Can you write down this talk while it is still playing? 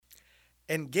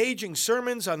engaging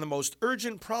sermons on the most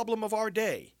urgent problem of our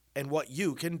day and what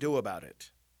you can do about it.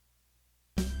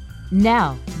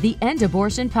 Now, the End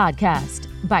Abortion Podcast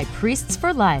by Priests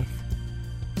for Life.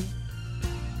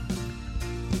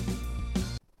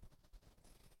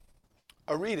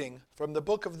 A reading from the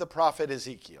book of the prophet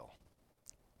Ezekiel.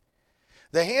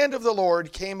 The hand of the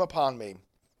Lord came upon me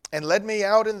and led me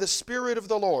out in the spirit of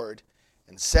the Lord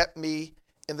and set me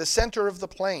in the center of the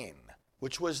plain,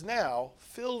 which was now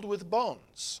filled with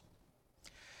bones.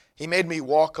 He made me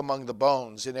walk among the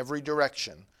bones in every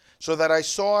direction, so that I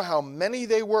saw how many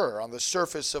they were on the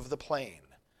surface of the plain,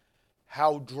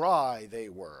 how dry they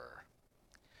were.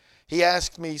 He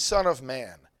asked me, Son of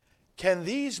man, can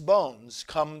these bones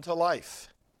come to life?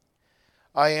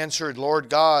 I answered, Lord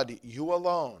God, you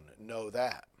alone know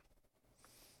that.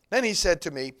 Then he said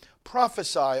to me,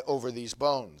 prophesy over these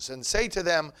bones, and say to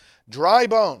them, dry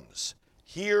bones,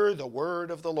 hear the word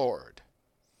of the Lord.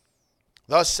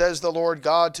 Thus says the Lord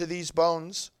God to these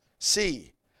bones,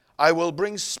 see, I will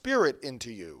bring spirit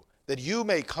into you, that you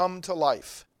may come to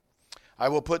life. I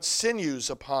will put sinews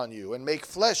upon you, and make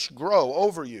flesh grow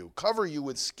over you, cover you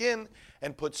with skin,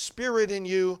 and put spirit in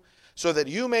you, so that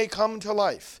you may come to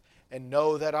life, and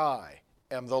know that I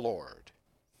am the Lord.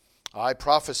 I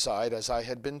prophesied as I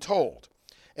had been told,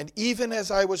 and even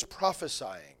as I was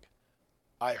prophesying,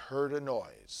 I heard a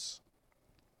noise.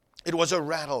 It was a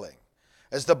rattling,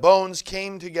 as the bones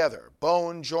came together,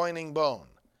 bone joining bone.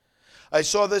 I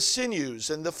saw the sinews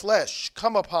and the flesh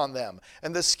come upon them,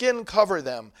 and the skin cover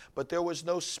them, but there was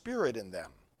no spirit in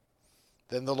them.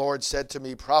 Then the Lord said to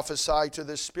me, prophesy to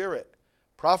the spirit,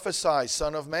 prophesy,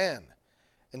 Son of man,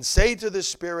 and say to the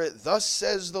spirit, thus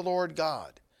says the Lord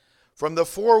God, from the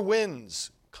four winds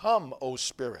come, O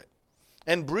Spirit,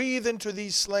 and breathe into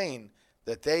these slain,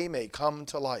 that they may come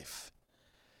to life.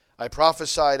 I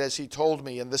prophesied as he told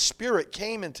me, and the Spirit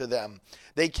came into them.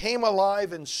 They came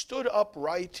alive and stood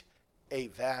upright, a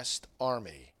vast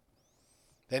army.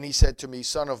 Then he said to me,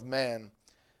 Son of man,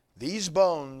 these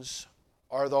bones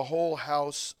are the whole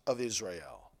house of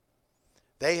Israel.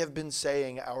 They have been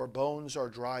saying, our bones are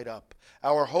dried up,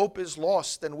 our hope is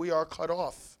lost, and we are cut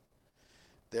off.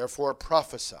 Therefore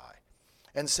prophesy,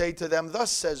 and say to them,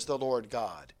 thus says the Lord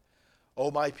God, O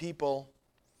my people,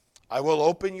 I will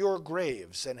open your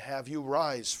graves and have you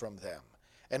rise from them,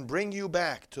 and bring you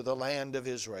back to the land of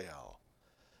Israel.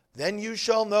 Then you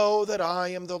shall know that I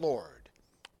am the Lord,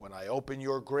 when I open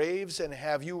your graves and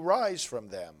have you rise from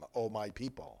them, O my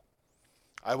people.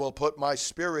 I will put my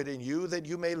spirit in you that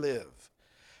you may live,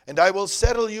 and I will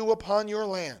settle you upon your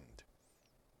land.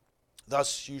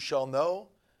 Thus you shall know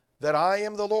that I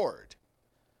am the Lord.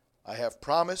 I have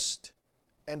promised,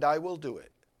 and I will do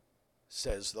it,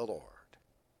 says the Lord.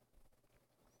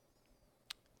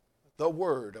 The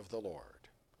word of the Lord.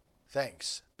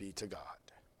 Thanks be to God.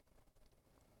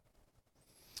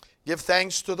 Give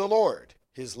thanks to the Lord.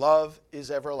 His love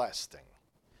is everlasting.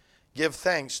 Give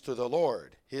thanks to the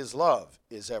Lord. His love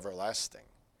is everlasting.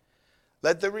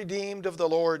 Let the redeemed of the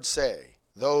Lord say,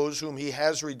 those whom he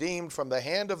has redeemed from the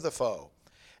hand of the foe,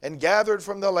 and gathered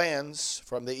from the lands,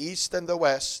 from the east and the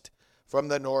west, from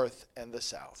the north and the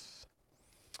south.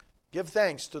 Give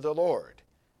thanks to the Lord.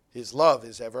 His love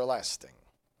is everlasting.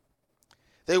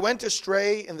 They went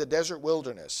astray in the desert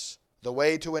wilderness. The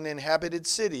way to an inhabited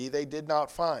city they did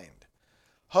not find.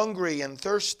 Hungry and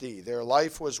thirsty, their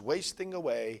life was wasting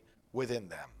away within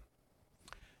them.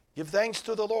 Give thanks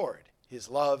to the Lord. His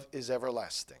love is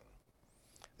everlasting.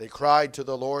 They cried to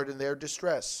the Lord in their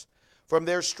distress. From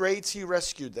their straits he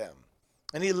rescued them,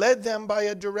 and he led them by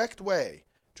a direct way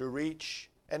to reach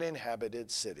an inhabited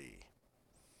city.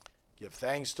 Give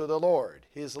thanks to the Lord.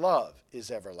 His love is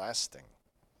everlasting.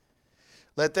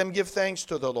 Let them give thanks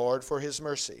to the Lord for his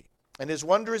mercy and his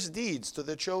wondrous deeds to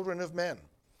the children of men,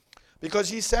 because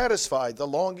he satisfied the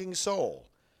longing soul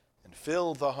and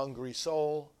filled the hungry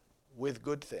soul with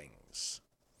good things.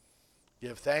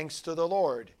 Give thanks to the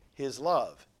Lord. His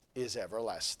love is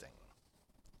everlasting.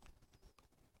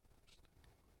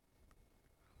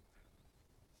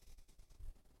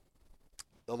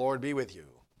 The Lord be with you.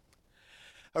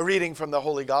 A reading from the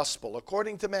Holy Gospel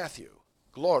according to Matthew.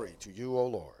 Glory to you, O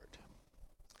Lord.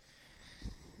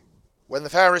 When the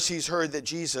Pharisees heard that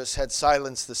Jesus had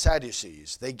silenced the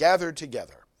Sadducees, they gathered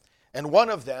together, and one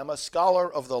of them, a scholar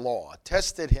of the law,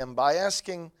 tested him by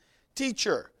asking,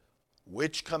 Teacher,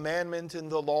 which commandment in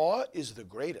the law is the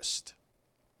greatest?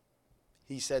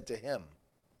 He said to him,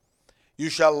 You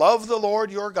shall love the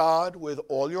Lord your God with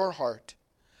all your heart,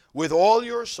 with all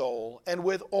your soul, and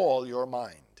with all your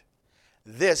mind.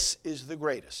 This is the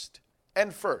greatest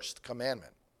and first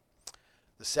commandment.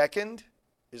 The second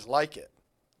is like it.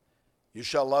 You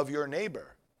shall love your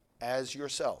neighbor as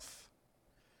yourself.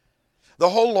 The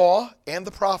whole law and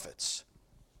the prophets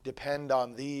depend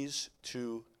on these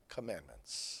two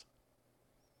commandments.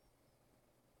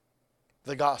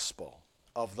 The gospel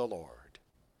of the Lord.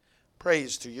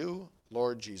 Praise to you,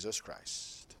 Lord Jesus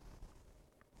Christ.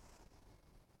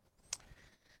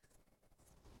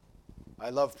 I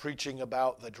love preaching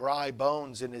about the dry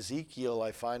bones in Ezekiel.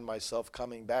 I find myself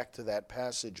coming back to that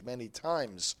passage many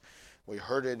times. We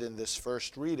heard it in this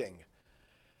first reading.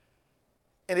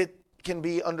 And it can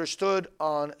be understood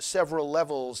on several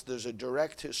levels. There's a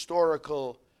direct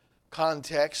historical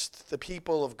context. The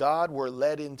people of God were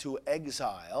led into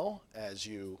exile, as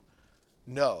you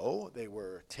know. They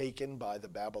were taken by the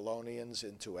Babylonians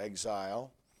into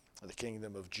exile. The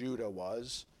kingdom of Judah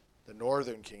was. The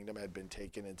northern kingdom had been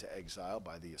taken into exile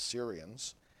by the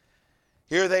Assyrians.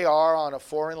 Here they are on a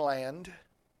foreign land,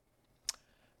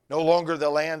 no longer the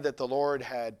land that the Lord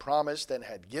had promised and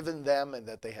had given them and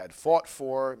that they had fought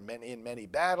for in many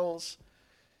battles,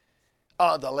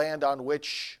 the land on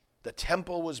which the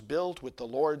temple was built with the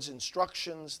Lord's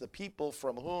instructions, the people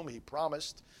from whom he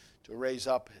promised to raise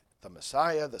up the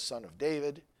Messiah, the son of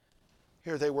David.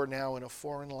 Here they were now in a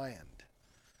foreign land.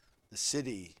 The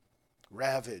city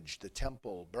ravaged, the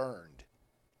temple burned.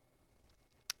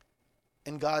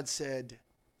 And God said,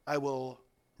 I will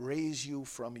raise you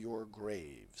from your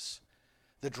graves.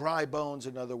 The dry bones,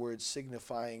 in other words,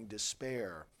 signifying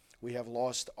despair. We have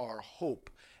lost our hope.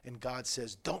 And God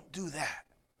says, don't do that.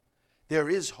 There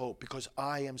is hope because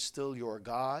I am still your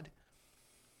God.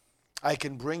 I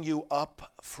can bring you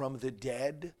up from the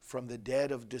dead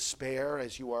of despair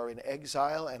as you are in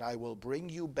exile, and I will bring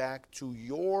you back to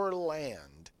your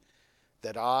land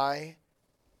that I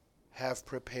have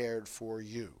prepared for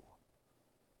you.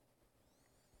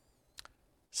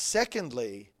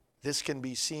 Secondly, this can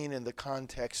be seen in the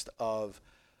context of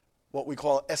what we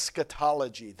call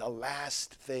eschatology, the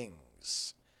last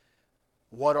things,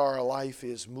 what our life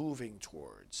is moving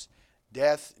towards.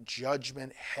 Death,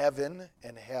 judgment, heaven,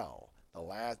 and hell,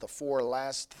 the four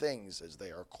last things as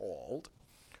they are called.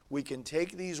 We can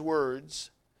take these words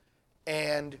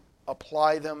and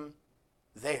apply them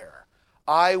there.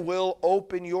 I will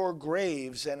open your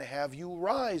graves and have you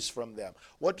rise from them.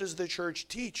 What does the church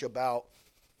teach about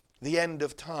the end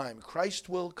of time? Christ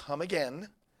will come again,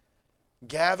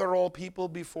 gather all people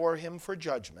before him for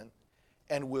judgment,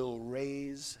 and will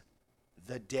raise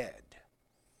the dead.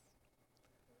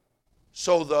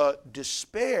 So the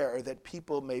despair that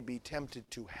people may be tempted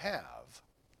to have,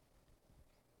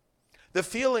 the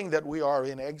feeling that we are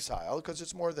in exile, because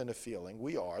it's more than a feeling,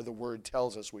 we are, the word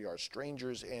tells us we are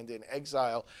strangers and in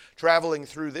exile, traveling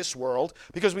through this world,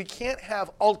 because we can't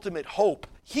have ultimate hope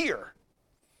here.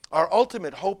 Our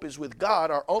ultimate hope is with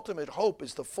God. Our ultimate hope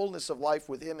is the fullness of life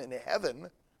with him in heaven.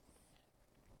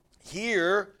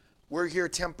 Here, we're here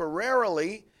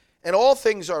temporarily, and all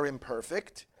things are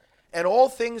imperfect, and all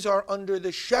things are under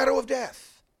the shadow of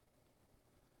death.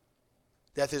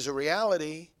 Death is a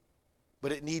reality,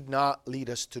 but it need not lead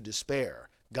us to despair.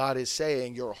 God is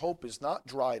saying, your hope is not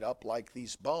dried up like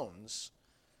these bones.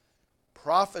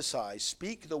 Prophesy,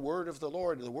 speak the word of the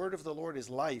Lord. The word of the Lord is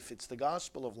life. It's the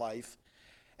gospel of life.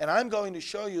 And I'm going to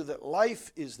show you that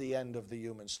life is the end of the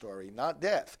human story, not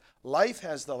death. Life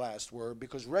has the last word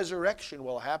because resurrection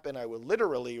will happen. I will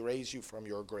literally raise you from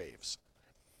your graves.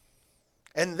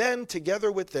 And then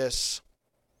together with this,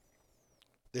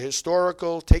 the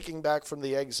historical taking back from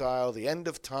the exile, the end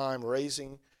of time,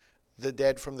 raising the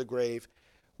dead from the grave,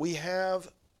 we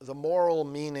have the moral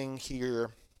meaning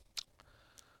here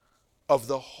of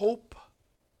the hope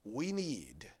we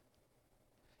need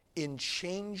in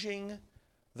changing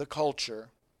the culture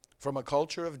from a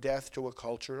culture of death to a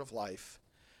culture of life,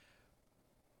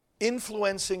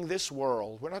 influencing this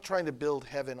world. We're not trying to build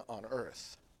heaven on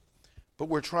earth, but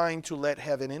we're trying to let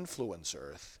heaven influence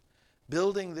earth,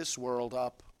 building this world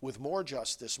up with more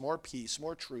justice, more peace,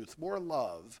 more truth, more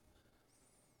love,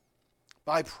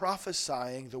 by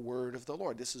prophesying the word of the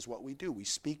Lord. This is what we do. We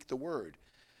speak the word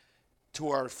to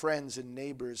our friends and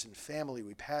neighbors and family.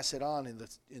 We pass it on in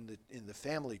the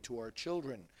family to our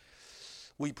children.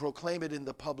 We proclaim it in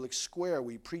the public square.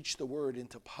 We preach the word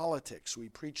into politics. We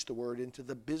preach the word into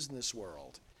the business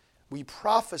world. We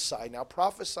prophesy. Now,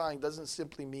 prophesying doesn't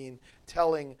simply mean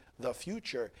telling the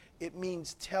future. It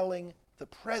means telling the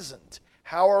present.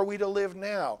 How are we to live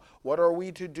now? What are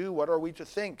we to do? What are we to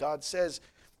think? God says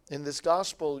in this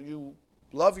gospel, you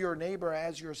love your neighbor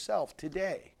as yourself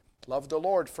today. Love the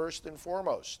Lord first and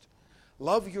foremost.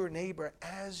 Love your neighbor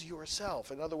as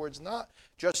yourself. In other words, not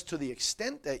just to the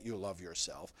extent that you love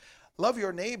yourself. Love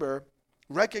your neighbor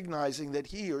recognizing that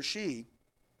he or she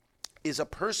is a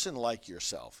person like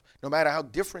yourself. No matter how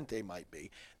different they might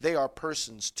be, they are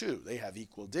persons too. They have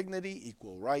equal dignity,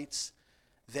 equal rights.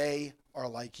 They are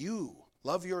like you.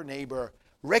 Love your neighbor,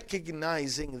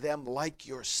 recognizing them like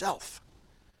yourself.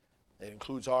 It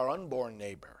includes our unborn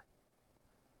neighbor,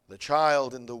 the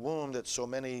child in the womb that so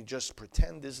many just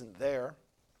pretend isn't there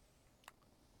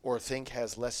or think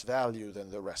has less value than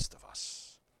the rest of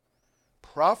us.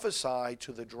 Prophesy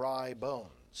to the dry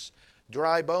bones.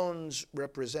 Dry bones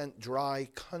represent dry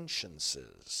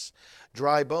consciences.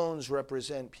 Dry bones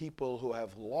represent people who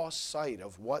have lost sight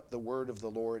of what the word of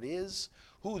the Lord is,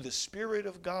 who the Spirit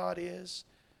of God is.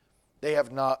 They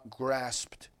have not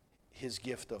grasped his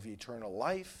gift of eternal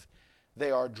life.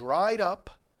 They are dried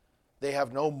up. They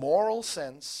have no moral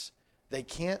sense. They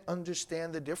can't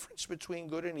understand the difference between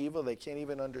good and evil. They can't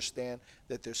even understand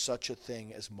that there's such a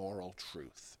thing as moral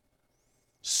truth.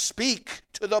 Speak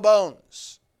to the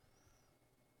bones.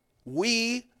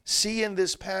 We see in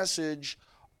this passage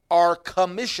our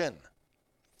commission.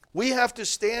 We have to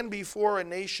stand before a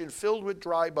nation filled with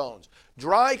dry bones,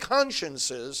 dry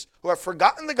consciences who have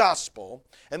forgotten the gospel.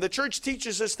 And the church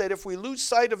teaches us that if we lose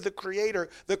sight of the Creator,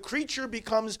 the creature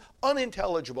becomes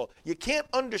unintelligible. You can't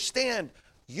understand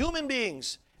human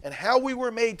beings and how we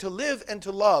were made to live and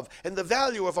to love, and the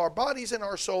value of our bodies and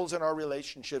our souls and our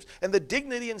relationships, and the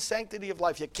dignity and sanctity of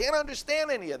life. You can't understand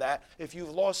any of that if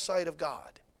you've lost sight of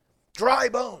God. Dry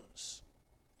bones.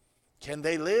 Can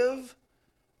they live?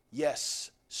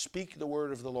 Yes. Speak the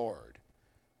word of the Lord,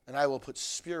 and I will put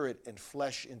spirit and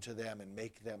flesh into them and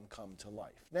make them come to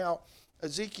life. Now,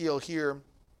 Ezekiel here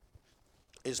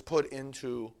is put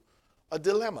into a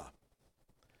dilemma,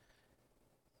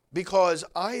 because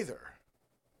either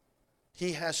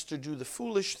he has to do the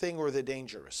foolish thing or the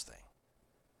dangerous thing.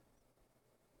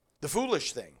 The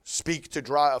foolish thing, speak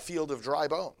to a field of dry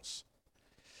bones.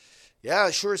 Yeah,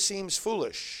 it sure seems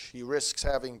foolish. He risks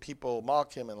having people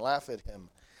mock him and laugh at him.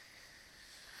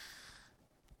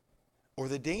 Or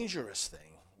the dangerous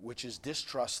thing, which is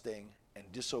distrusting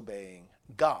and disobeying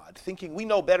God, thinking we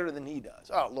know better than he does.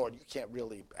 Oh, Lord, you can't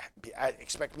really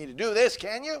expect me to do this,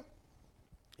 can you?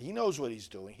 He knows what he's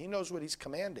doing. He knows what he's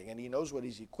commanding, and he knows what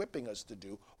he's equipping us to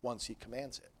do once he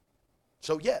commands it.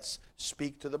 So yes,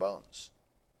 speak to the bones.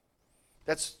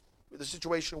 That's the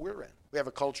situation we're in. We have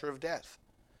a culture of death,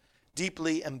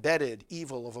 deeply embedded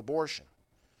evil of abortion.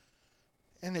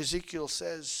 And Ezekiel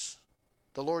says,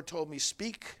 the Lord told me,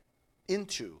 speak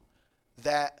into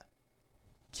that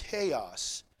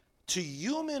chaos. To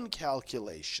human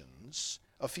calculations,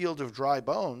 a field of dry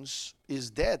bones is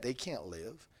dead. They can't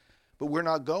live. But we're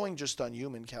not going just on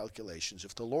human calculations.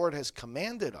 If the Lord has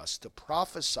commanded us to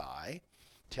prophesy,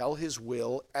 tell his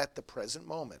will at the present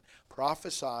moment,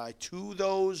 prophesy to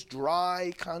those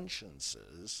dry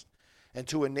consciences and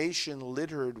to a nation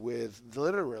littered with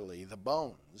literally the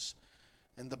bones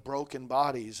and the broken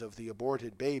bodies of the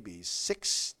aborted babies,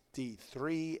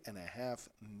 63.5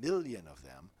 million of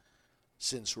them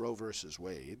since Roe versus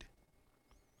Wade.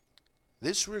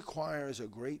 This requires a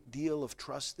great deal of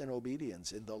trust and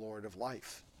obedience in the Lord of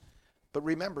life. But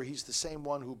remember, he's the same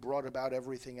one who brought about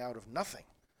everything out of nothing.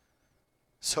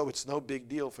 So it's no big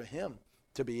deal for him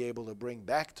to be able to bring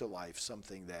back to life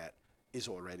something that is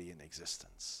already in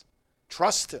existence.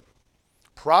 Trust him.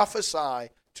 Prophesy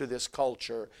to this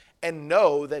culture and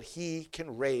know that he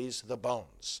can raise the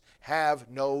bones. Have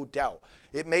no doubt.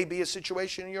 It may be a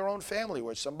situation in your own family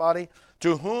where somebody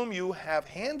to whom you have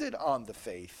handed on the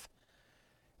faith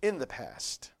in the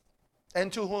past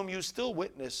and to whom you still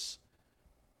witness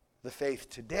the faith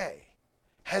today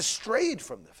has strayed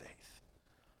from the faith.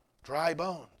 Dry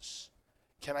bones.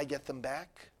 Can I get them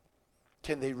back?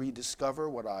 Can they rediscover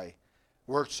what I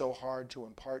worked so hard to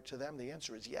impart to them? The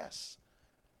answer is yes.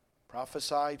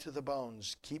 Prophesy to the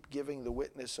bones. Keep giving the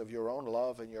witness of your own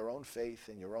love and your own faith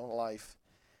in your own life.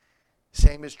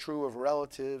 Same is true of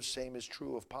relatives. Same is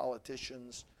true of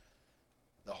politicians.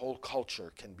 The whole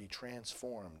culture can be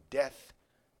transformed. Death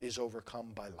is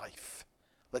overcome by life.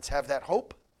 Let's have that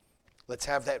hope. Let's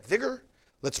have that vigor.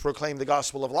 Let's proclaim the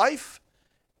gospel of life.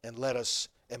 And let us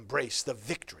embrace the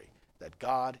victory that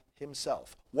God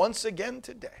himself, once again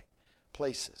today,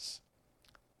 places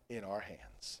in our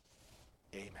hands.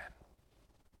 Amen.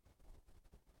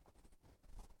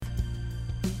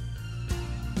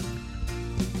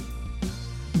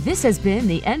 This has been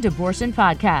the End Abortion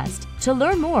Podcast. To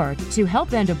learn more, to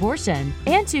help end abortion,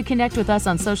 and to connect with us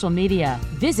on social media,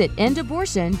 visit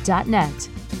endabortion.net.